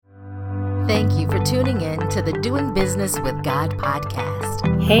Thank you for tuning in to the Doing Business with God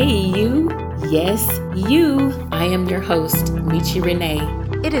podcast. Hey, you. Yes, you. I am your host, Michi Renee.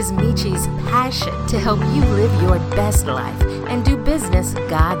 It is Michi's passion to help you live your best life and do business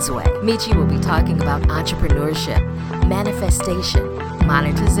God's way. Michi will be talking about entrepreneurship, manifestation,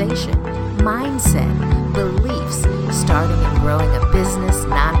 monetization, mindset, beliefs, starting and growing a business,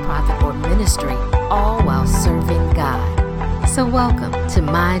 nonprofit, or ministry, all while serving God. So welcome to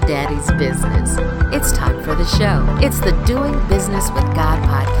My Daddy's Business. It's time for the show. It's the Doing Business with God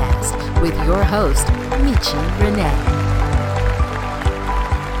podcast with your host, Michi Renee.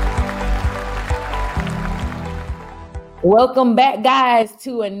 Welcome back, guys,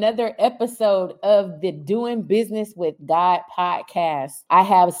 to another episode of the Doing Business with God podcast. I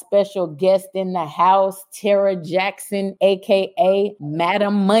have a special guest in the house, Tara Jackson, aka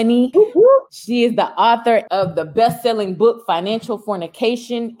Madam Money. She is the author of the best-selling book, Financial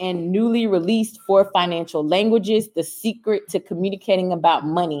Fornication, and newly released 4 financial languages, The Secret to Communicating About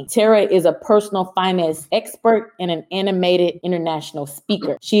Money. Tara is a personal finance expert and an animated international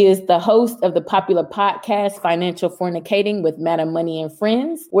speaker. She is the host of the popular podcast, Financial Fornication with Madam Money and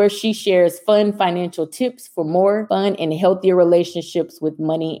Friends, where she shares fun financial tips for more fun and healthier relationships with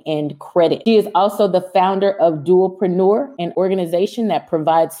money and credit. She is also the founder of Dualpreneur, an organization that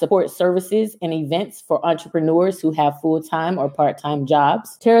provides support services and events for entrepreneurs who have full-time or part-time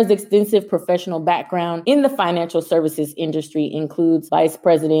jobs. Tara's extensive professional background in the financial services industry includes vice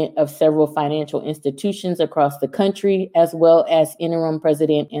president of several financial institutions across the country, as well as interim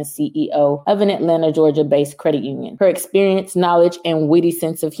president and CEO of an Atlanta, Georgia-based credit union. Her experience, knowledge, and witty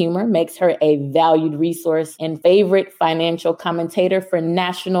sense of humor makes her a valued resource and favorite financial commentator for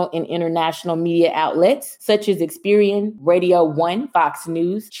national and international media outlets such as Experian, Radio 1, Fox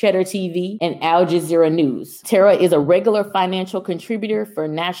News, Cheddar TV, and Al Jazeera News. Tara is a regular financial contributor for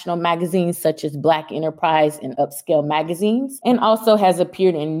national magazines such as Black Enterprise and Upscale magazines, and also has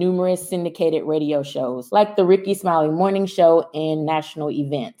appeared in numerous syndicated radio shows like the Ricky Smiley Morning Show and national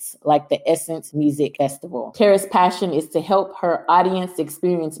events like the Essence Music Festival. Tara's passion is to help her audience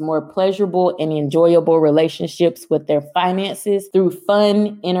experience more pleasurable and enjoyable relationships with their finances through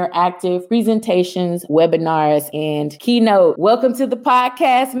fun, interactive presentations, webinars, and keynote. Welcome to the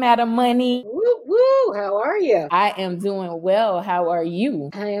podcast, Madam Money. Woo, woo. How are you? I am doing well. How are you?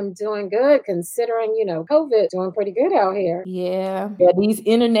 I am doing good considering, COVID doing pretty good out here. Yeah, these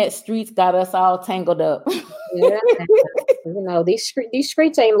internet streets got us all tangled up. Yeah. These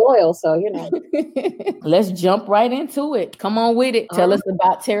streets ain't loyal, so, Let's jump right into it. Come on with it. Tell us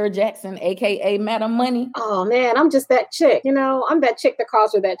about Tara Jackson, aka Madam Money. Oh man, I'm just that chick. I'm that chick that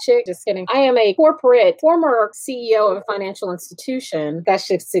calls her that chick. Just kidding. I am a former CEO of a financial institution that's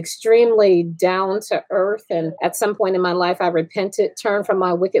just extremely down to earth. And at some point in my life, I repented, turned from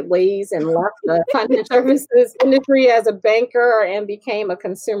my wicked ways, and left the financial services industry as a banker and became a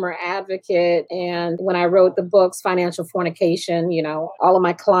consumer advocate. And when I wrote the books, Financial Fornication, all of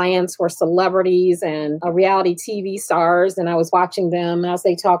my clients were celebrities and reality TV stars. And I was watching them as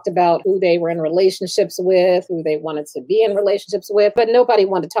they talked about who they were in relationships with, who they wanted to be in relationships with. But nobody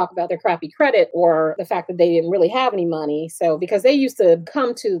wanted to talk about their crappy credit or the fact that they didn't really have any money. So because they used to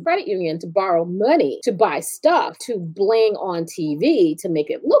come to the credit union to borrow money, to buy stuff, to bling on TV, to make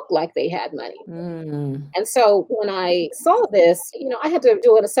it look like they had money. And so when I saw this, I had to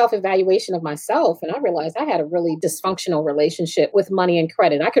do a self-evaluation of myself. And I realized I had a really dysfunctional relationship with money and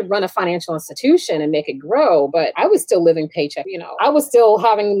credit. I could run a financial institution and make it grow, but I was still living paycheck. I was still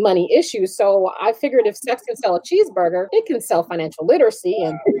having money issues. So I figured if sex can sell a cheeseburger, it can sell financial literacy.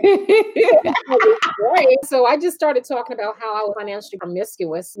 And right. So I just started talking about how I was financially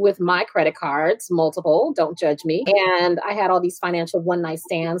promiscuous with my credit cards, multiple, don't judge me. And I had all these financial one-night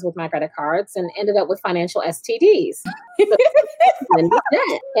stands with my credit cards and ended up with financial STDs.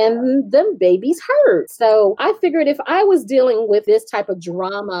 And them babies hurt. So I figured if I was dealing with this type of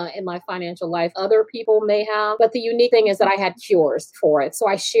drama in my financial life, other people may have. But the unique thing is that I had cures for it. So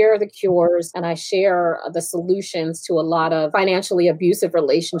I share the cures and I share the solutions to a lot of financially abusive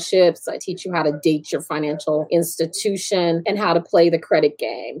relationships. I teach you how to date your financial institution and how to play the credit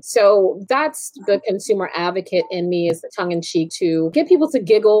game. So that's the consumer advocate in me, is the tongue in cheek to get people to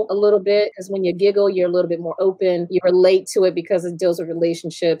giggle a little bit. Because when you giggle, you're a little bit more open. You relate relate to it because it deals with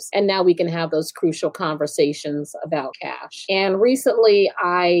relationships. And now we can have those crucial conversations about cash. And recently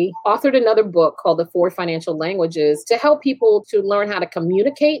I authored another book called The Four Financial Languages to help people to learn how to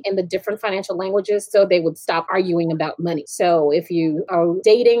communicate in the different financial languages so they would stop arguing about money. So if you are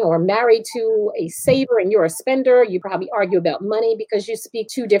dating or married to a saver and you're a spender, you probably argue about money because you speak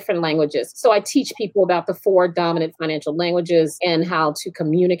two different languages. So I teach people about the four dominant financial languages and how to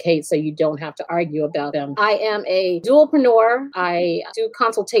communicate so you don't have to argue about them. I am a dualpreneur. I do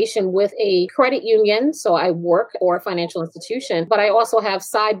consultation with a credit union. So I work for a financial institution, but I also have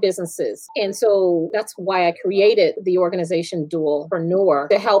side businesses. And so that's why I created the organization Dualpreneur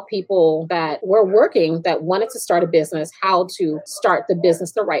to help people that were working that wanted to start a business, how to start the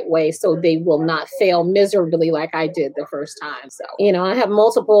business the right way so they will not fail miserably like I did the first time. So, I have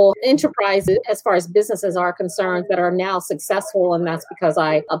multiple enterprises as far as businesses are concerned that are now successful. And that's because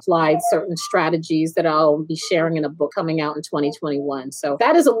I applied certain strategies that I'll be sharing in a book coming out in 2021. So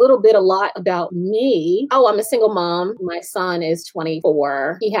that is a lot about me. Oh, I'm a single mom. My son is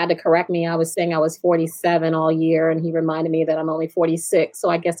 24. He had to correct me. I was saying I was 47 all year, and he reminded me that I'm only 46. So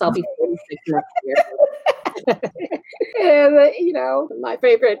I guess I'll be 46 next year. And, my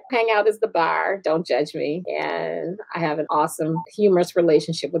favorite hangout is the bar. Don't judge me. And I have an awesome, humorous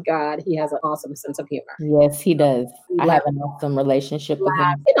relationship with God. He has an awesome sense of humor. Yes, he does. I have an awesome relationship with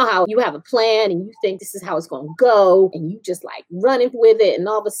him. You know how you have a plan and you think this is how it's going to go and you just like running with it. And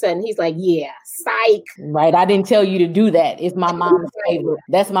all of a sudden he's like, yeah, psych. Right. I didn't tell you to do that. It's my mom's favorite.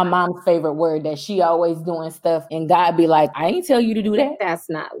 That's my mom's favorite word, that she always doing stuff. And God be like, I ain't tell you to do that. That's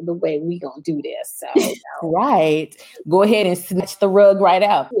not the way we going to do this. So, Right. Go ahead and snatch the rug right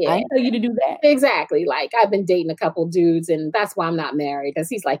out. Yeah. I ain't tell you to do that. Exactly. Like I've been dating a couple dudes and that's why I'm not married, because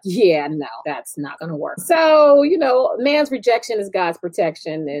he's like, yeah, no, that's not going to work. So, man's rejection is God's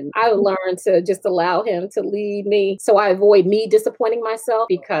protection. And I learned to just allow him to lead me. So I avoid me disappointing myself,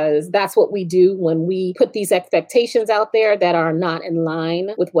 because that's what we do when we put these expectations out there that are not in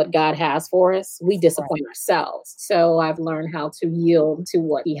line with what God has for us. We disappoint ourselves. So I've learned how to yield to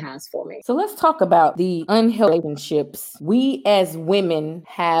what he has for me. So let's talk about the unhealthy relationships we as women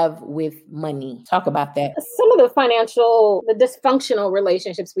have with money. Talk about that. Some of the dysfunctional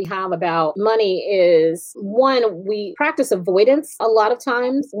relationships we have about money is, one, we practice avoidance a lot of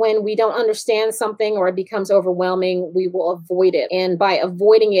times. When we don't understand something or it becomes overwhelming, we will avoid it. And by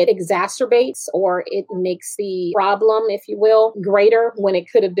avoiding it, exacerbates, or it makes the problem, if you will, greater when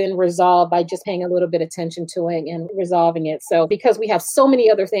it could have been resolved by just paying a little bit of attention to it and resolving it. So because we have so many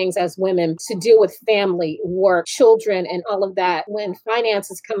other things as women to deal with, family, work, children, and all of that, when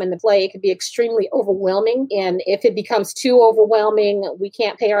finances come into play, it can be extremely overwhelming. And if it becomes too overwhelming, we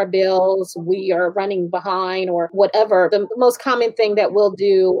can't pay our bills, we are running behind or whatever. The most common thing that we'll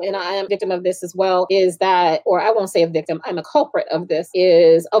do, and I am a victim of this as well, is that, or I won't say a victim, I'm a culprit of this,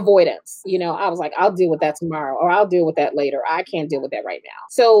 is avoidance. I was like, I'll deal with that tomorrow, or I'll deal with that later. I can't deal with that right now.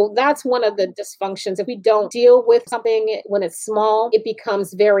 So that's one of the dysfunctions. If we don't deal with something when it's small, it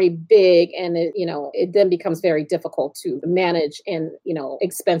becomes very big, and it then becomes very difficult to manage and,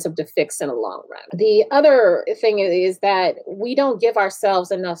 expensive to fix in the long run. The other thing is that we don't give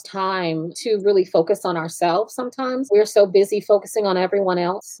ourselves enough time to really focus on ourselves. Sometimes we're so busy focusing on everyone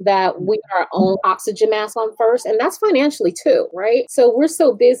else that we put our own oxygen mask on first. And that's financially too, right? So we're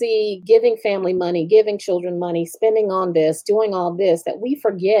so busy giving family money, giving children money, spending on this, doing all this, that we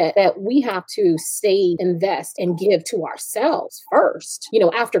forget that we have to save, invest, and give to ourselves first,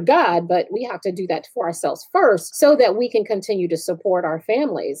 after God, but we have to do that for ourselves first so that we can continue to support our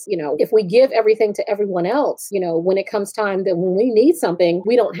families. If we give everything to everyone else, when it comes time that when we need something,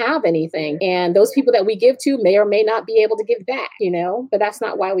 we don't have anything. And those people that we give to may or may not be able to give back, but that's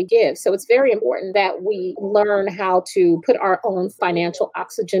not why we give. So it's very important that we learn how to put our own financial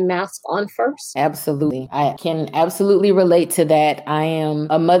oxygen mask on first. Absolutely. I can absolutely relate to that. I am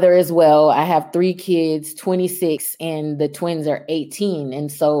a mother as well. I have 3 kids, 26, and the twins are 18.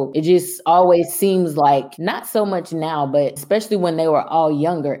 And so it just always seems like, not so much now, but especially when they were all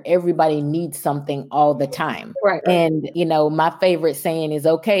younger, everybody needs something all the time. Right. And, my favorite saying is,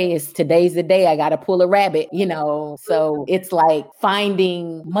 okay, today's the day I got to pull a rabbit, so it's like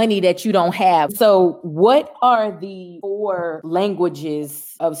finding money that you don't have. So what are the 4 4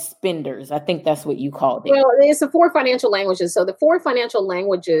 languages of spenders. I think that's what you called it. Well, it's the 4 financial languages. So the 4 financial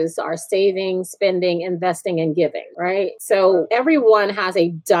languages are saving, spending, investing, and giving, right? So everyone has a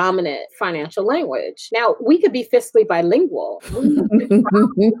dominant financial language. Now, we could be fiscally bilingual.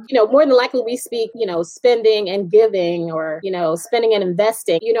 More than likely we speak, spending and giving, or, spending and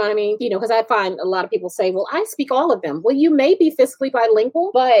investing, you know what I mean? Because I find a lot of people say, well, I speak all of them. Well, you may be fiscally bilingual,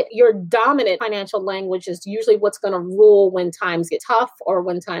 but your dominant financial language is usually what's going to rule when times get tough or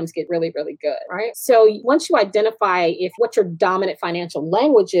when times get really, really good, right? So once you identify what your dominant financial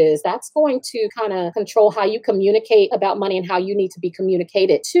language is, that's going to kind of control how you communicate about money and how you need to be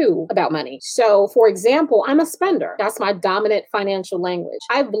communicated to about money. So for example, I'm a spender. That's my dominant financial language.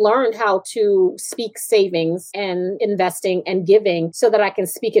 I've learned how to speak savings and investing and giving so that I can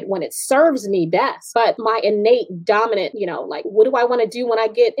speak it when it serves me best. But my innate dominant, what do I want to do when I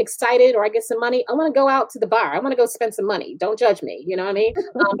get excited or I get some money? I want to go out to the bar. I want to go spend some money. Don't judge me. You know what I mean?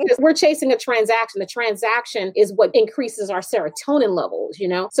 Because we're chasing a transaction. The transaction is what increases our serotonin levels,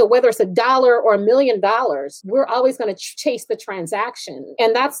 So whether it's $1 or $1 million, we're always going to chase the transaction.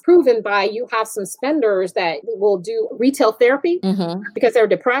 And that's proven by you have some spenders that will do retail therapy because they're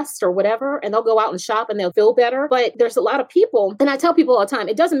depressed or whatever, and they'll go out and shop and they'll feel better. But there's a lot of people, and I tell people all the time,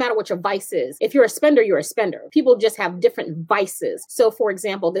 it doesn't matter what your vice is. If you're a spender, you're a spender. People just have different vices. So for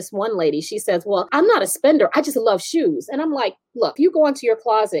example, this one lady, she says, well, I'm not a spender. I just love shoes. And I'm like, look, you go into your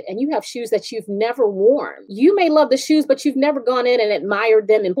closet and you have shoes that you've never worn. You may love the shoes, but you've never gone in and admired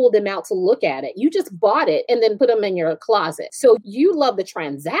them and pulled them out to look at it. You just bought it and then put them in your closet. So you love the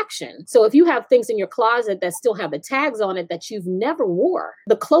transaction. So if you have things in your closet that still have the tags on it that you've never wore,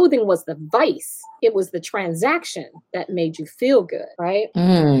 the clothing was the vice. It was the transaction that made you feel good, right?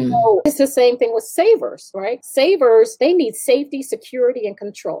 So it's the same thing with savers, right? Savers, they need safety, security, and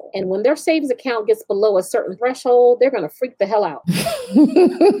control. And when their savings account gets below a certain threshold, they're going to freak the hell out.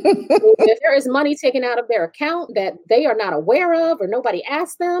 If there is money taken out of their account that they are not aware of or nobody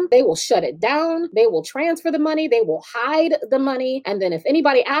asked them, they will shut it down. They will transfer the money. They will hide the money. And then if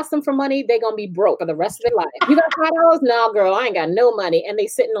anybody asks them for money, they're going to be broke for the rest of their life. You got $5? No, girl, I ain't got no money. And they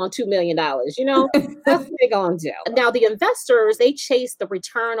sitting on $2 million, That's what they're going to do. Now, the investors, they chase the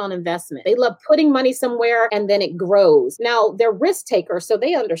return on investment. They love putting money somewhere and then it grows. Now, they're risk takers, so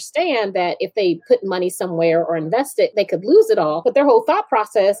they understand that if they put money somewhere or invest it, they could lose it all. But their whole thought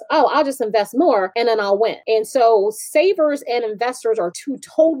process, I'll just invest more and then I'll win. And so savers and investors are 2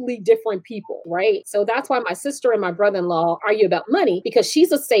 totally different people, right? So that's why my sister and my brother-in-law argue about money, because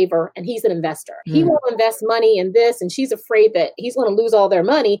she's a saver and he's an investor. He won't invest money in this, and she's afraid that he's going to lose all their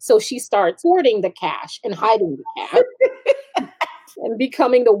money. So she starts hoarding the cash and hiding the cash. And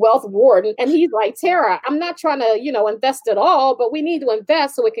becoming the wealth warden. And he's like, Tara, I'm not trying to, invest it all, but we need to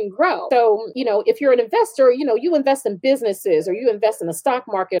invest so it can grow. So, if you're an investor, you invest in businesses or you invest in the stock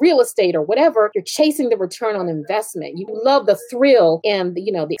market, real estate or whatever, you're chasing the return on investment. You love the thrill and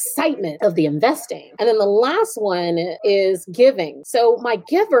the excitement of the investing. And then the last one is giving. So my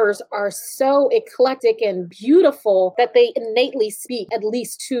givers are so eclectic and beautiful that they innately speak at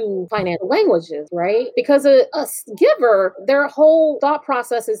least 2 financial languages, right? Because a giver, their whole thought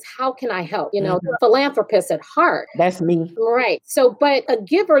process is, how can I help? They're philanthropists at heart. That's me. Right. So, but a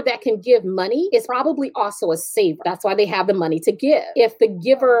giver that can give money is probably also a saver. That's why they have the money to give. If the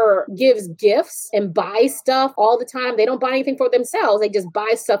giver gives gifts and buys stuff all the time, they don't buy anything for themselves. They just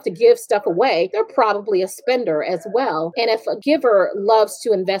buy stuff to give stuff away. They're probably a spender as well. And if a giver loves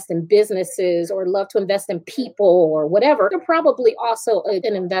to invest in businesses or love to invest in people or whatever, they're probably also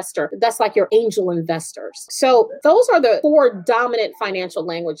an investor. That's like your angel investors. So those are the 4 dominant financial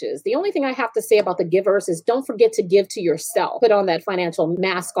languages. The only thing I have to say about the givers is don't forget to give to yourself. Put on that financial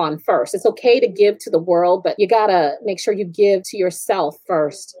mask on first. It's okay to give to the world, but you got to make sure you give to yourself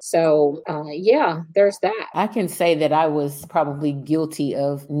first. So there's that. I can say that I was probably guilty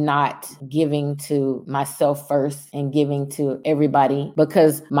of not giving to myself first and giving to everybody,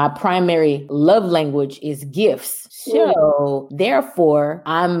 because my primary love language is gifts. So therefore,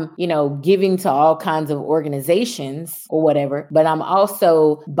 I'm, giving to all kinds of organizations or whatever, but I'm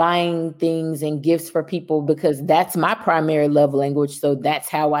also buying things and gifts for people because that's my primary love language. So that's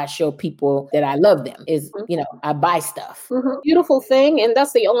how I show people that I love them is, I buy stuff. Beautiful thing. And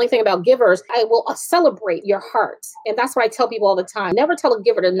that's the only thing about givers. I will celebrate your heart. And that's what I tell people all the time. Never tell a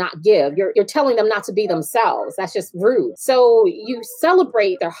giver to not give. You're telling them not to be themselves. That's just rude. So you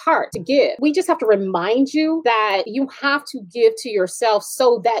celebrate their heart to give. We just have to remind you that you have to give to yourself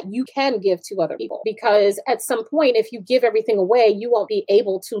so that you can give to other people. Because at some point, if you give everything away, way, you won't be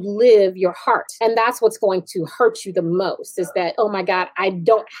able to live your heart. And that's what's going to hurt you the most, is that, oh my God, I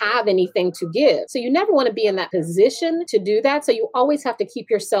don't have anything to give. So you never want to be in that position to do that. So you always have to keep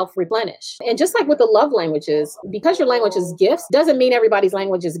yourself replenished. And just like with the love languages, because your language is gifts, doesn't mean everybody's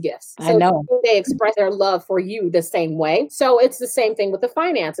language is gifts. So I know. they express their love for you the same way. So it's the same thing with the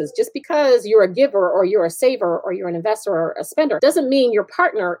finances. Just because you're a giver or you're a saver or you're an investor or a spender doesn't mean your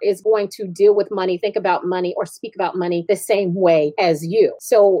partner is going to deal with money, think about money, or speak about money the same way as you.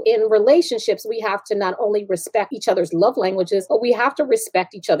 So in relationships, we have to not only respect each other's love languages, but we have to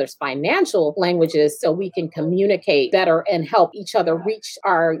respect each other's financial languages so we can communicate better and help each other reach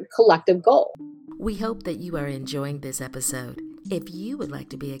our collective goal. We hope that you are enjoying this episode. If you would like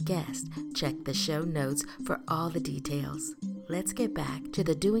to be a guest, check the show notes for all the details. Let's get back to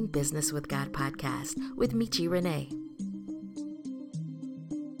the Doing Business with God podcast with Michi Renee.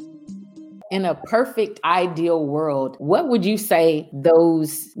 In a perfect ideal world, what would you say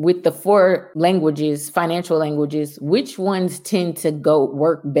those with the 4 languages, financial languages, which ones tend to go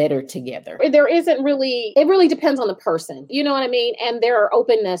work better together? There isn't really, it really depends on the person. You know what I mean? And their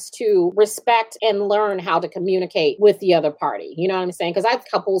openness to respect and learn how to communicate with the other party. You know what I'm saying? Because I have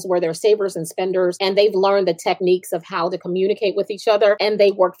couples where they're savers and spenders, and they've learned the techniques of how to communicate with each other, and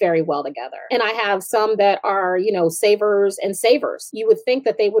they work very well together. And I have some that are, savers and savers. You would think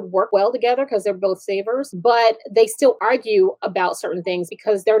that they would work well together because they're both savers, but they still argue about certain things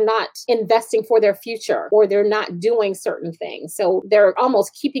because they're not investing for their future, or they're not doing certain things. So they're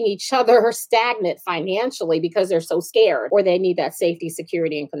almost keeping each other stagnant financially because they're so scared, or they need that safety,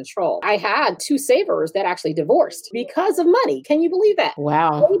 security, and control. I had 2 savers that actually divorced because of money. Can you believe that?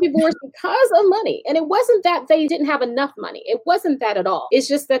 Wow. They divorced because of money. And it wasn't that they didn't have enough money. It wasn't that at all. It's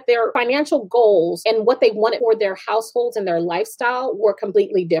just that their financial goals and what they wanted for their households and their lifestyle were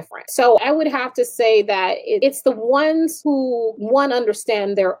completely different. So I would have to say that it's the ones who, one,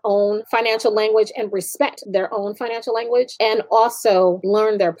 understand their own financial language and respect their own financial language, and also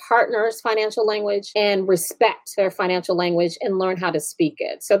learn their partner's financial language and respect their financial language and learn how to speak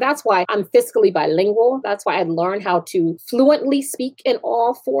it. So that's why I'm fiscally bilingual. That's why I learned how to fluently speak in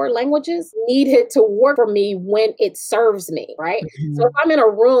all 4 languages. Needed to work for me when it serves me, right? Mm-hmm. So if I'm in a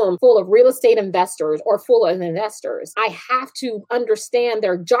room full of real estate investors or full of investors, I have to understand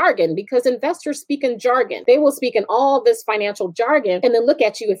their jargon, because investors speak in jargon. They will speak in all this financial jargon and then look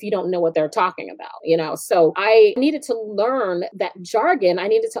at you if you don't know what they're talking about, So I needed to learn that jargon. I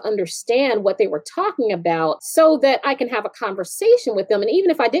needed to understand what they were talking about so that I can have a conversation with them. And even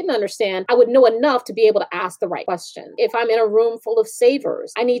if I didn't understand, I would know enough to be able to ask the right question. If I'm in a room full of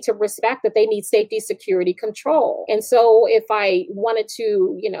savers, I need to respect that they need safety, security, control. And so if I wanted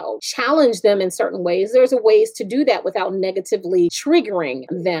to, challenge them in certain ways, there's a ways to do that without negatively triggering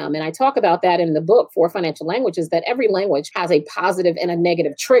them. And I talk about that in the book, 4 Financial Languages, that every language has a positive and a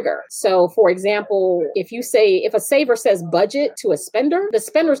negative trigger. So for example, if a saver says budget to a spender, the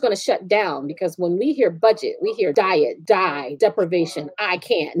spender is going to shut down, because when we hear budget, we hear diet, die, deprivation, I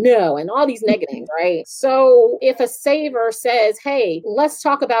can't, no, and all these negatives, right? So if a saver says, hey, let's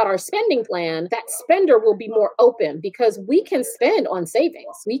talk about our spending plan, that spender will be more open, because we can spend on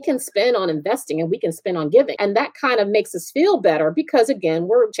savings, we can spend on investing, and we can spend on giving. And that kind of makes us feel better, because again,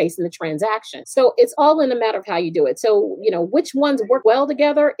 we're chasing the transaction. So it's all in a matter of how you do it. So, which ones work well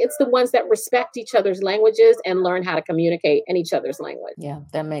together? It's the ones that respect each other's languages and learn how to communicate in each other's language. Yeah,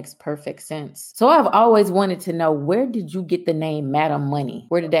 that makes perfect sense. So I've always wanted to know, where did you get the name Madam Money?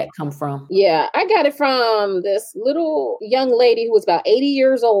 Where did that come from? Yeah, I got it from this little young lady who was about 80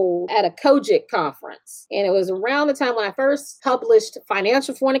 years old at a Kojic conference. And it was around the time when I first published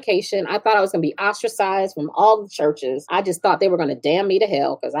Financial Fornication. I thought I was going to be ostracized from all the churches. I just thought they were going to damn me to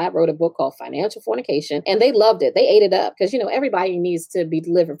hell, because I wrote a book called Financial Fornication, and they loved it. They ate it up, because, everybody needs to be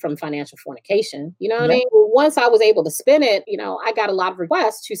delivered from financial fornication. You know what I mean? Well, once I was able to spin it, I got a lot of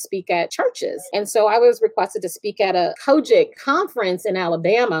requests to speak at churches. And so I was requested to speak at a Kojic conference in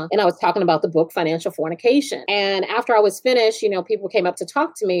Alabama, and I was talking about the book Financial Fornication. And after I was finished, people came up to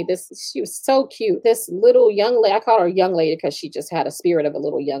talk to me. She was so cute. This little young lady, I call her a young lady because she just had a spirit of a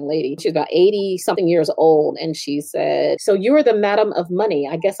little young lady. She was about 80 something years old. And she said, so you're the Madam of Money.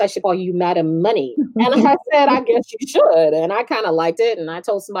 I guess I should call you Madam Money. And I said, I guess you should. And I kind of liked it. And I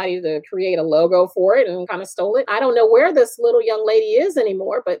told somebody to create a logo for it and kind of stole it. I don't know where this little young lady is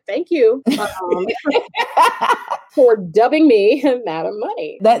anymore, but thank you. for dubbing me Madam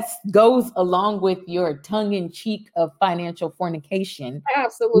Money. That goes along with your tongue-in-cheek of financial fornication.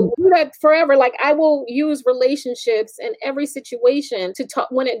 Absolutely. Do that forever. Like, I will use relationships in every situation to talk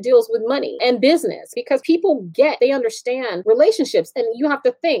when it deals with money and business, because people they understand relationships. And you have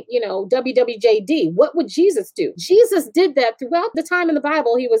to think, WWJD, what would Jesus do? Jesus did that throughout the time in the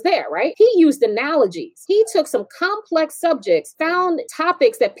Bible he was there, right? He used analogies. He took some complex subjects, found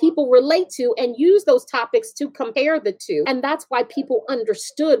topics that people relate to, and used those topics to compare the two. And that's why people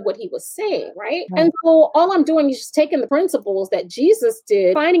understood what he was saying, right? And so all I'm doing is just taking the principles that Jesus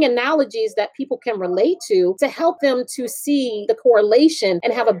did, finding analogies that people can relate to help them to see the correlation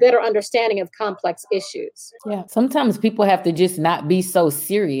and have a better understanding of complex issues. Yeah. Sometimes people have to just not be so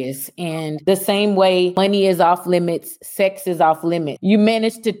serious. And the same way money is off limits, sex is off limits. You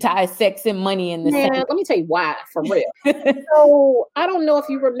managed to tie sex and money in the same. Let me tell you why, for real. So I don't know if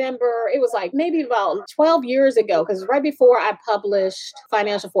you remember, it was like maybe about 12 years ago, because right before I published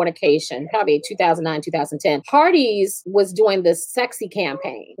Financial Fornication, probably 2009, 2010, Hardee's was doing this sexy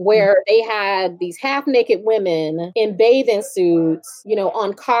campaign where they had these half-naked women in bathing suits,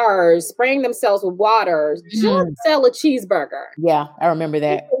 on cars, spraying themselves with water, just to sell a cheeseburger. Yeah, I remember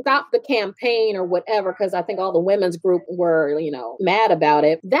that. Stop the campaign or whatever, because I think all the women's group were, mad about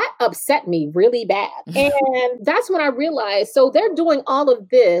it. That upset me really bad. And that's when I realized, so they're doing all of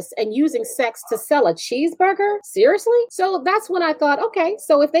this and using sex to sell a cheeseburger? Seriously? So that's when I thought, okay,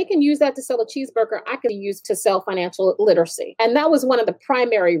 so if they can use that to sell a cheeseburger, I could use to sell financial literacy. And that was one of the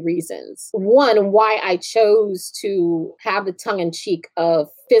primary reasons. One, why I chose to have the tongue-in-cheek of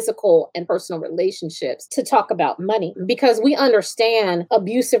physical and personal relationships to talk about money, because we understand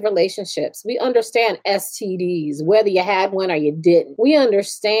abusive relationships. We understand STDs, whether you had one or you didn't. We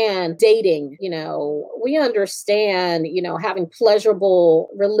understand dating, we understand, having pleasurable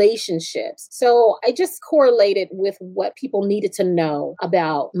relationships. So I just correlated with what people needed to know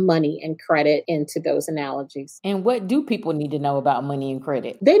about money and credit into those analogies. And what do people need to know about money and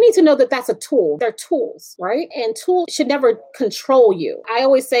credit? They need to know that that's a tool. They're tools, right? And tools should never control you. I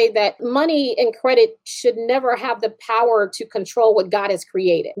always say that money and credit should never have the power to control what God has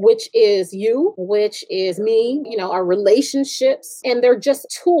created, which is you, which is me, our relationships, and they're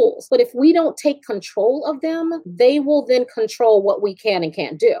just tools. But if we don't take control of them, they will then control what we can and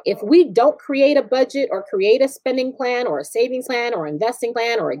can't do. If we don't create a budget or create a spending plan or a savings plan or investing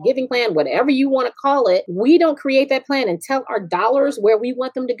plan or a giving plan, whatever you want to call it, we don't create that plan and tell our dollars where we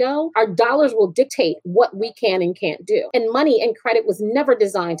want them to go, our dollars will dictate what we can and can't do. And money and credit was never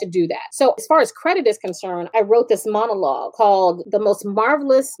designed to do that. So as far as credit is concerned, I wrote this monologue called The Most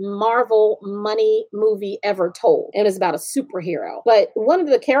Marvelous Marvel Money Movie Ever Told. It was about a superhero. But one of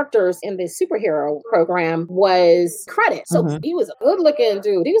the characters in the superhero program was Credit. So he was a good looking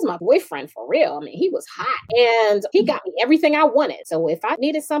dude. He was my boyfriend for real. I mean, he was hot and he got me everything I wanted. So if I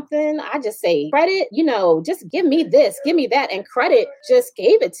needed something, I just say, Credit, just give me this, give me that. And Credit just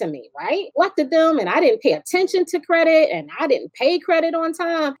gave it to me, right? Collected them, and I didn't pay attention to credit and I didn't pay credit on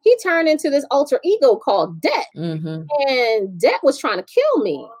time. He turned into this alter ego called Debt. And Debt was trying to kill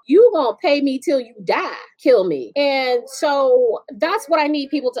me. You gonna pay me till you die, kill me. And so that's what I need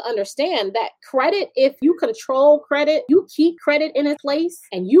people to understand, that credit, if you control credit, you keep credit in its place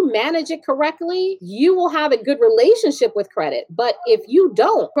and you manage it correctly, you will have a good relationship with credit. But if you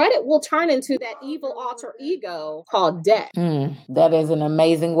don't, credit will turn into that evil alter ego called debt. That is an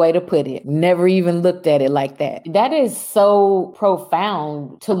amazing way to put it. Never even looked at it like that. That is so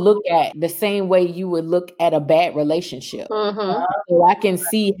profound to look at, the same way you would look at a bad relationship. So I can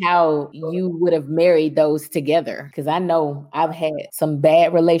see how you would have married those together, because I know I've had some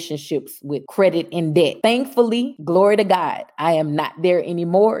bad relationships with credit and debt. Thankfully, glory to God, I am not there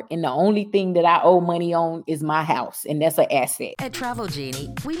anymore. And the only thing that I owe money on is my house, and that's an asset. At Travel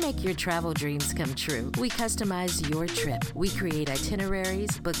Genie, we make your travel dreams come true. We customize your trip. We create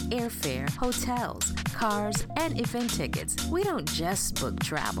itineraries, book airfare, hotels, cars, and event tickets. We don't just book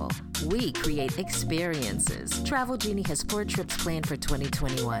travel. We create experiences. Travel Genie has 4 trips planned for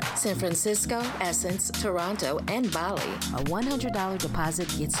 2021. San Francisco, Essence, Toronto, and Bali. A $100 deposit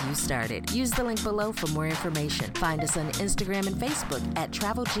gets you started. Use the link below for more information. Find us on Instagram and Facebook at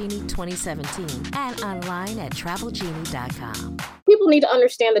Travel Genie 2017 and online at travelgenie.com. People people need to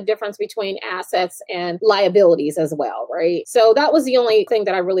understand the difference between assets and liabilities as well, right? So that was the only thing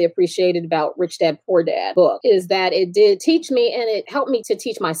that I really appreciated about Rich Dad Poor Dad book, is that it did teach me, and it helped me to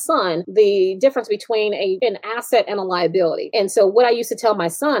teach my son the difference between an asset and a liability. And so what I used to tell my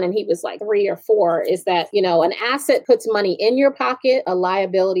son, and he was like 3 or 4, is that, an asset puts money in your pocket, a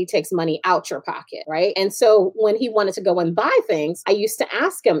liability takes money out your pocket, right? And so when he wanted to go and buy things, I used to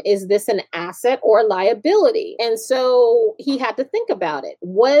ask him, is this an asset or a liability? And so he had to think about it.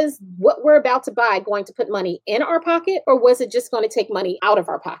 Was what we're about to buy going to put money in our pocket, or was it just going to take money out of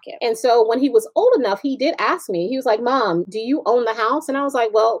our pocket? And so when he was old enough, he did ask me, he was like, Mom, do you own the house? And I was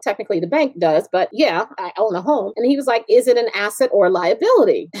like, well, technically the bank does, but yeah, I own a home. And he was like, is it an asset or a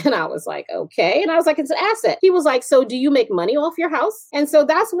liability? And I was like, okay. And I was like, it's an asset. He was like, so do you make money off your house? And so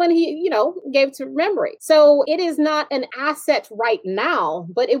that's when he, gave to memory. So it is not an asset right now,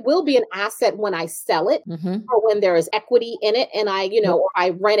 but it will be an asset when I sell it, or when there is equity in it and I, or I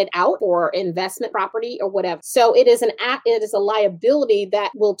rent it out for investment property or whatever. So it is a liability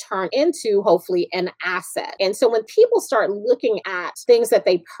that will turn into hopefully an asset. And so when people start looking at things that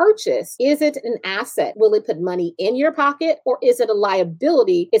they purchase, is it an asset? Will it put money in your pocket, or is it a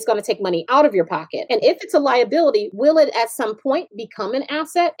liability? It's going to take money out of your pocket. And if it's a liability, will it at some point become an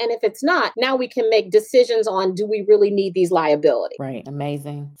asset? And if it's not, now we can make decisions on, do we really need these liabilities? Right.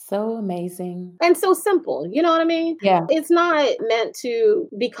 Amazing. So amazing. And so simple. You know what I mean? Yeah. It's not meant to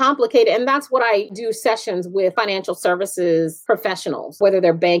be complicated. And that's what I do sessions with financial services professionals, whether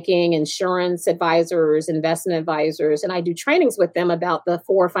they're banking, insurance advisors, investment advisors. And I do trainings with them about the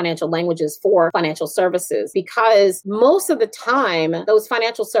 4 financial languages for financial services, because most of the time, those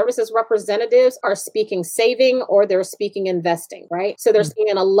financial services representatives are speaking saving or they're speaking investing, right? So they're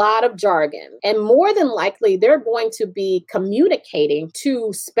speaking a lot of jargon, and more than likely, they're going to be communicating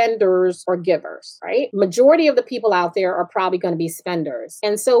to spenders or givers, right? Majority of the people out there are probably going to be spenders.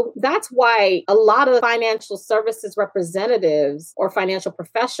 And so that's why a lot of financial services representatives or financial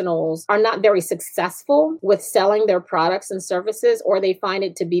professionals are not very successful with selling their products and services, or they find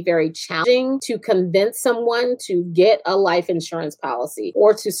it to be very challenging to convince someone to get a life insurance policy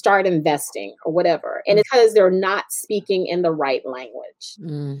or to start investing or whatever. And it's because they're not speaking in the right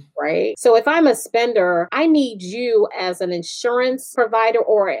language, right? So if I'm a spender, I need you as an insurance provider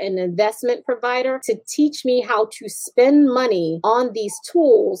or an investment provider to teach me how to spend money on these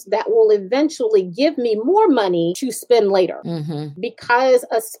tools that will eventually give me more money to spend later. Because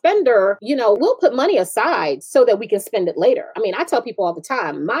a spender, will put money aside so that we can spend it later. I mean, I tell people all the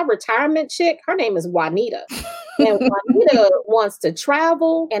time, my retirement chick, her name is Juanita. And Juanita wants to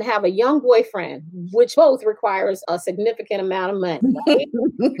travel and have a young boyfriend, which both requires a significant amount of money. Right?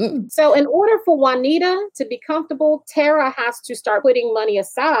 So in order for Juanita to be comfortable, Tara has to start putting money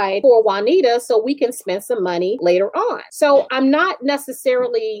aside for Juanita so we can spend some money later on. So I'm not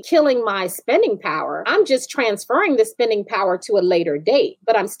necessarily killing my spending power. I'm just transferring the spending power to a later date,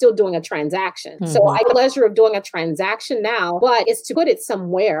 but I'm still doing a transaction. So I have the pleasure of doing a transaction now, but it's to put it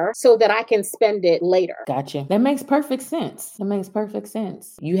somewhere so that I can spend it later. Gotcha. That makes perfect sense. That makes perfect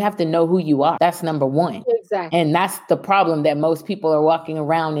sense. You have to know who you are. That's number one. Exactly. And that's the problem, that most people are walking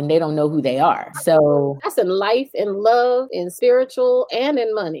around and they don't know who they are. So that's in life, in love, in spiritual, and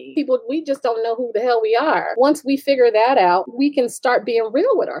in money. People, we just don't know who the hell we are. Once we figure that out, we can start being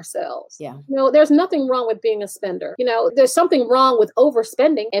real with ourselves. Yeah. There's nothing wrong with being a spender. There's something wrong with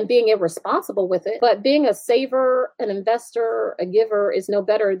overspending and being irresponsible with it. But being a saver, an investor, a giver is no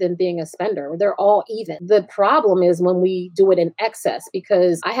better than being a spender. They're all even. The problem is when we do it in excess,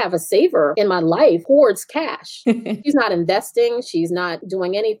 because I have a saver in my life hoards cash. She's not investing. She's not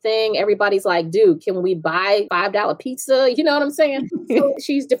doing anything. Everybody's like, dude, can we buy $5 pizza? You know what I'm saying? So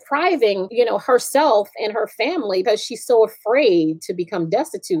she's depriving, herself and her family because she's so afraid to become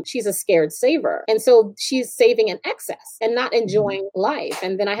destitute. She's a scared saver. And so she's saving in excess and not enjoying life.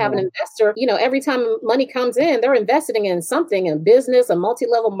 And then I have an investor, every time money comes in, they're investing in something, in business, a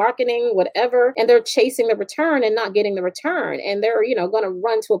multi-level marketing, whatever, and they're chasing the return and not getting the return. And they're, going to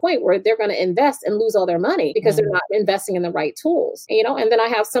run to a point where they're going to invest and lose all their money because they're not investing in the right tools, and then I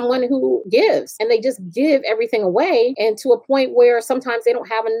have someone who gives and they just give everything away, and to a point where sometimes they don't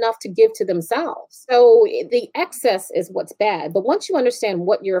have enough to give to themselves. So the excess is what's bad. But once you understand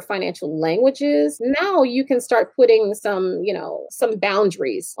what your financial language is, now you can start putting some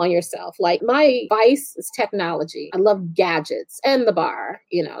boundaries on yourself. Like my vice is technology. I love gadgets and the bar,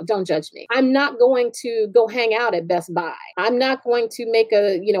 don't judge me. I'm not going to go hang out at Best Buy. I'm not going to make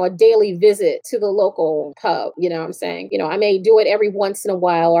a daily visit to the local little pub. You know what I'm saying? I may do it every once in a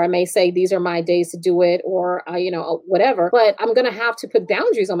while, or I may say these are my days to do it, or, whatever. But I'm going to have to put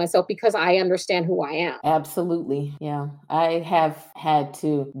boundaries on myself because I understand who I am. Absolutely. Yeah. I have had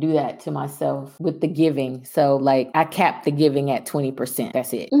to do that to myself with the giving. So like I capped the giving at 20%.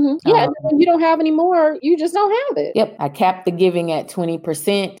 That's it. Mm-hmm. Yeah. And when you don't have any more, you just don't have it. Yep. I capped the giving at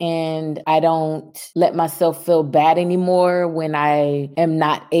 20%, and I don't let myself feel bad anymore when I am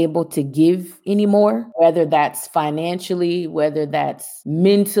not able to give anymore, whether that's financially, whether that's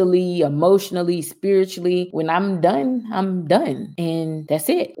mentally, emotionally, spiritually. When I'm done, I'm done. And that's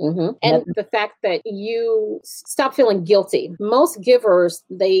it. Mm-hmm. And the fact that you stop feeling guilty. Most givers,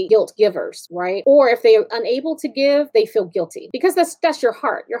 they guilt givers, right? Or if they're unable to give, they feel guilty because that's your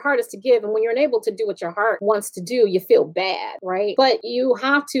heart. Your heart is to give. And when you're unable to do what your heart wants to do, you feel bad, right? But you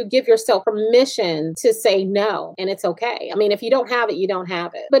have to give yourself permission to say no, and it's okay. I mean, if you don't have it, you don't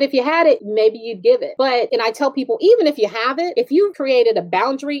have it. But if you had it, maybe you'd give it. And I tell people, even if you have it, if you've created a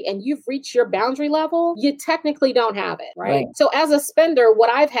boundary and you've reached your boundary level, you technically don't have it, right? So as a spender, what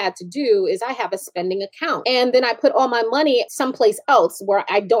I've had to do is I have a spending account, and then I put all my money someplace else where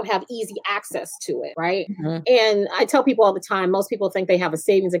I don't have easy access to it, right? Mm-hmm. And I tell people all the time, most people think they have a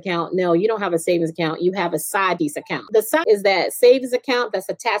savings account. No, you don't have a savings account. You have a side piece account. The side is that savings account that's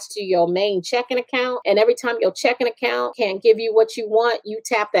attached to your main checking account. And every time your checking account can't give you what you want, you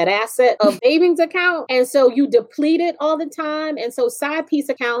tap that asset of savings account. And so you deplete it all the time. And so side piece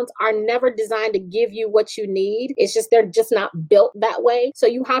accounts are never designed to give you what you need. It's just, they're just not built that way. So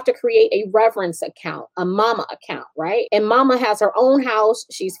you have to create a reverence account, a mama account, right? And mama has her own house.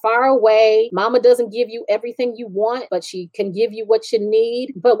 She's far away. Mama doesn't give you everything you want, but she can give you what you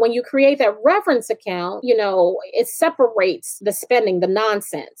need. But when you create that reverence account, it separates the spending, the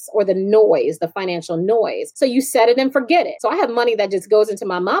nonsense, or the noise, the financial noise. So you set it and forget it. So I have money that just goes into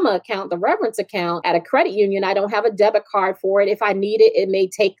my mama account, the reverence account at a credit union. I don't have a debit card for it. If I need it, it may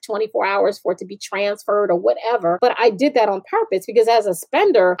take 24 hours for it to be transferred or whatever. But I did that on purpose because as a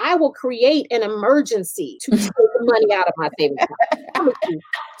spender, I will create an emergency to take the money out of my savings account.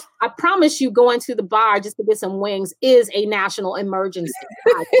 I promise you, going to the bar just to get some wings is a national emergency.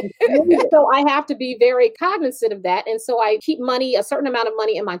 So I have to be very cognizant of that. And so I keep a certain amount of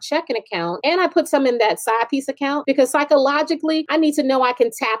money in my checking account, and I put some in that side piece account because psychologically, I need to know I can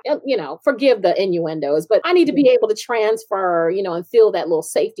tap, forgive the innuendos, but I need to be able to transfer, and feel that little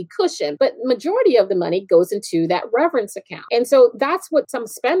safety cushion. But majority of the money goes into that reverence account. And so that's what some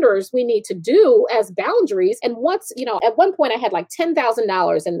spenders we need to do as boundaries. And once, at one point I had like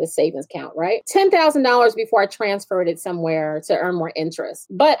 $10,000 in this savings account, right? $10,000 before I transferred it somewhere to earn more interest.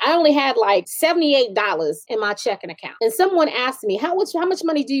 But I only had like $78 in my checking account. And someone asked me, how much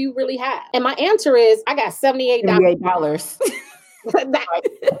money do you really have? And my answer is, I got $78. I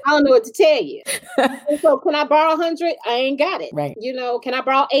don't know what to tell you. So can I borrow 100? I ain't got it. Right. Can I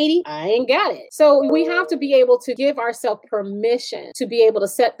borrow 80? I ain't got it. So we have to be able to give ourselves permission to be able to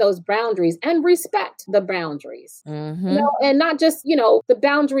set those boundaries and respect the boundaries. Mm-hmm. And not just, the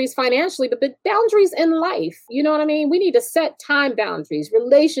boundaries financially, but the boundaries in life. You know what I mean? We need to set time boundaries,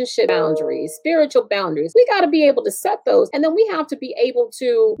 relationship boundaries, spiritual boundaries. We got to be able to set those. And then we have to be able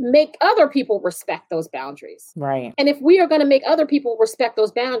to make other people respect those boundaries. Right. And if we are going to make other people respect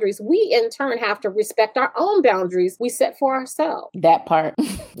those boundaries, we in turn have to respect our own boundaries we set for ourselves. That part.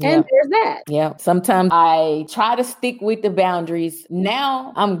 And there's that. Yeah. Sometimes I try to stick with the boundaries.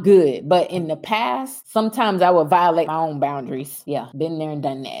 Now I'm good. But in the past, sometimes I would violate my own boundaries. Yeah. Been there and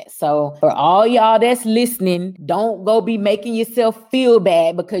done that. So for all y'all that's listening, don't go be making yourself feel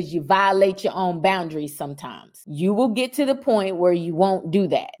bad because you violate your own boundaries sometimes. You will get to the point where you won't do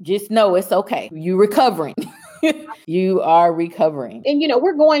that. Just know it's okay. You're recovering. You are recovering. And,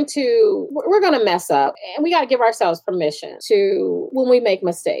 we're going to mess up, and we got to give ourselves permission to, when we make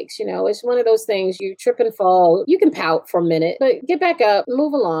mistakes, it's one of those things, you trip and fall, you can pout for a minute, but get back up,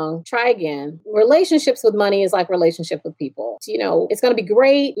 move along, try again. Relationships with money is like relationship with people. It's going to be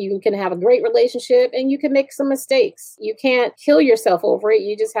great. You can have a great relationship and you can make some mistakes. You can't kill yourself over it.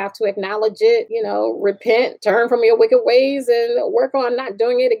 You just have to acknowledge it, repent, turn from your wicked ways and work on not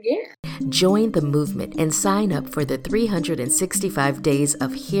doing it again. Join the movement and sign up for the 365 Days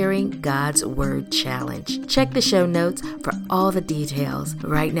of Hearing God's Word Challenge. Check the show notes for all the details.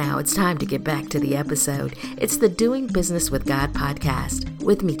 Right now, it's time to get back to the episode. It's the Doing Business with God podcast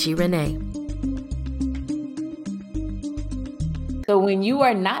with Michi Renee. So when you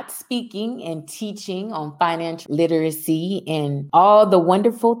are not speaking and teaching on financial literacy and all the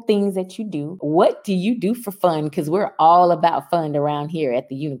wonderful things that you do, what do you do for fun? Because we're all about fun around here at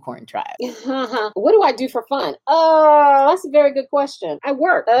the Unicorn Tribe. What do I do for fun? That's a very good question. I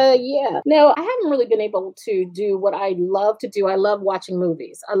work. Yeah. No, I haven't really been able to do what I love to do. I love watching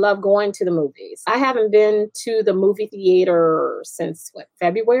movies. I love going to the movies. I haven't been to the movie theater since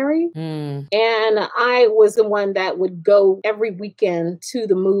February? And I was the one that would go every weekend to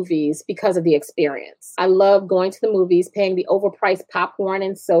the movies because of the experience. I love going to the movies, paying the overpriced popcorn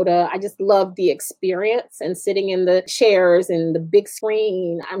and soda. I just love the experience and sitting in the chairs and the big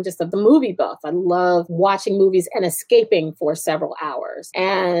screen. I'm just the movie buff. I love watching movies and escaping for several hours.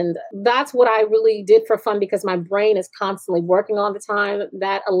 And that's what I really did for fun because my brain is constantly working all the time.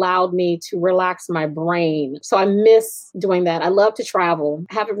 That allowed me to relax my brain. So I miss doing that. I love to travel.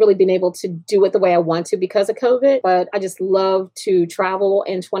 I haven't really been able to do it the way I want to because of COVID, but I just love to travel.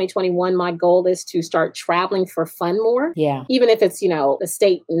 In 2021, my goal is to start traveling for fun more. Yeah. Even if it's, the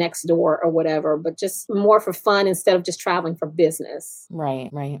state next door or whatever, but just more for fun instead of just traveling for business. Right.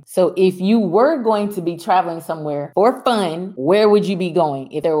 So if you were going to be traveling somewhere for fun, where would you be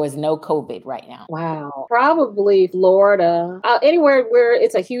going if there was no COVID right now? Wow. Probably Florida. Anywhere where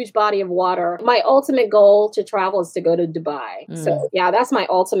it's a huge body of water. My ultimate goal to travel is to go to Dubai. So yeah, that's my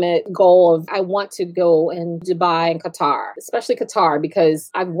ultimate goal of I want to go in Dubai and Qatar, especially Qatar, because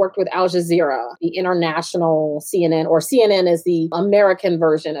I've worked with Al Jazeera, the international CNN, or CNN is the American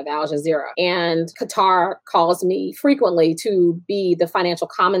version of Al Jazeera. And Qatar calls me frequently to be the financial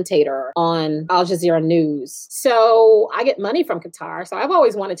commentator on Al Jazeera News. So I get money from Qatar. So I've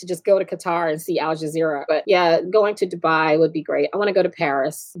always wanted to just go to Qatar and see Al Jazeera. But yeah, going to Dubai would be great. I want to go to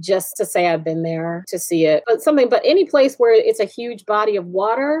Paris just to say I've been there to see it. But any place where it's a huge body of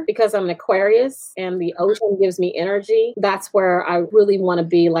water, because I'm an Aquarius and the ocean gives me energy, that's where I really want to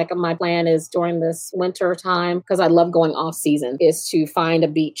be. Like my plan is during this winter time, because I love going off season, is to find a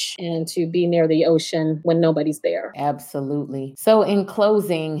beach and to be near the ocean when nobody's there. Absolutely. So in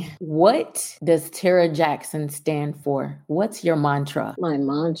closing, what does Tara Jackson stand for? What's your mantra? My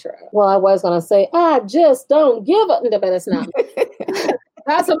mantra? Well, I was going to say, I just don't give up, but it's not.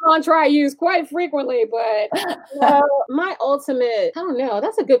 That's a mantra I use quite frequently, but my ultimate, I don't know,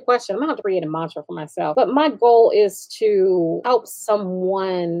 that's a good question. I'm going to have to create a mantra for myself. But my goal is to help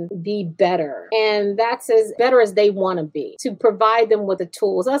someone be better. And that's as better as they want to be, to provide them with the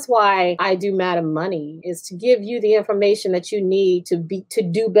tools. That's why I do Madam Money, is to give you the information that you need to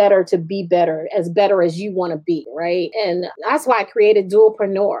do better, to be better as you want to be, right? And that's why I created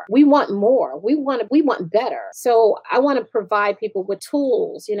Dualpreneur. We want more. We want better. So I want to provide people with tools,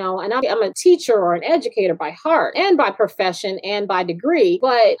 and I'm a teacher or an educator by heart and by profession and by degree,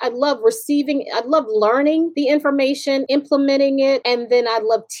 but I love learning the information, implementing it, and then I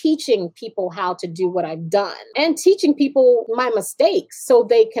love teaching people how to do what I've done and teaching people my mistakes so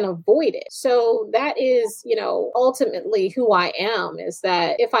they can avoid it. So that is, ultimately who I am, is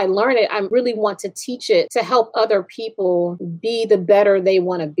that if I learn it, I really want to teach it to help other people be the better they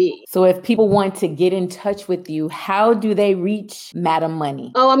want to be. So if people want to get in touch with you, how do they reach Madam Money?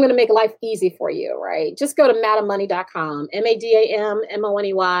 Oh, I'm going to make life easy for you, right? Just go to madammoney.com,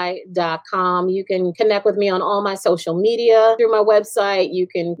 MADAMMONEY.com. You can connect with me on all my social media through my website. You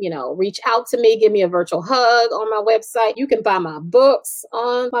can, reach out to me, give me a virtual hug on my website. You can buy my books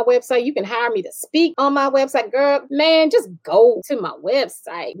on my website. You can hire me to speak on my website. Girl, man, just go to my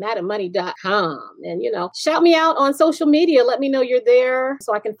website, madammoney.com, and, shout me out on social media. Let me know you're there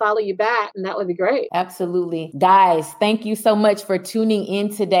so I can follow you back. And that would be great. Absolutely. Guys, thank you so much for tuning in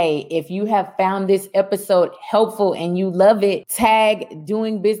today. If you have found this episode helpful and you love it, tag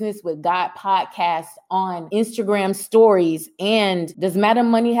Doing Business with God podcast on Instagram stories. And does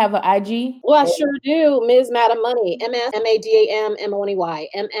Madam Money have an IG? Well, I sure do. Ms. Madam Money, MS, MADAMMONEY,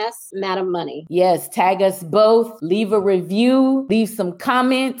 MS Madam Money. Yes, tag us both. Leave a review, leave some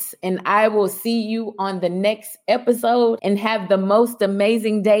comments, and I will see you on the next episode, and have the most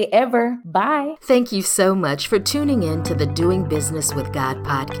amazing day ever. Bye. Thank you so much for tuning in to the Doing Business with God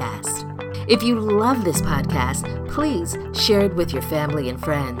podcast. If you love this podcast, please share it with your family and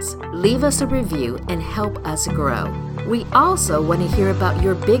friends. Leave us a review and help us grow. We also want to hear about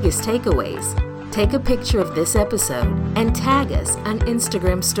your biggest takeaways. Take a picture of this episode and tag us on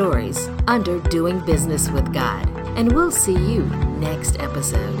Instagram stories under Doing Business with God. And we'll see you next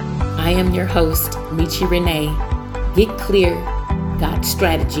episode. I am your host, Michi Renee. Get clear, got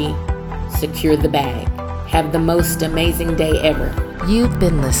strategy, secure the bag. Have the most amazing day ever. You've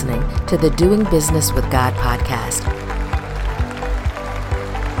been listening to the Doing Business with God podcast.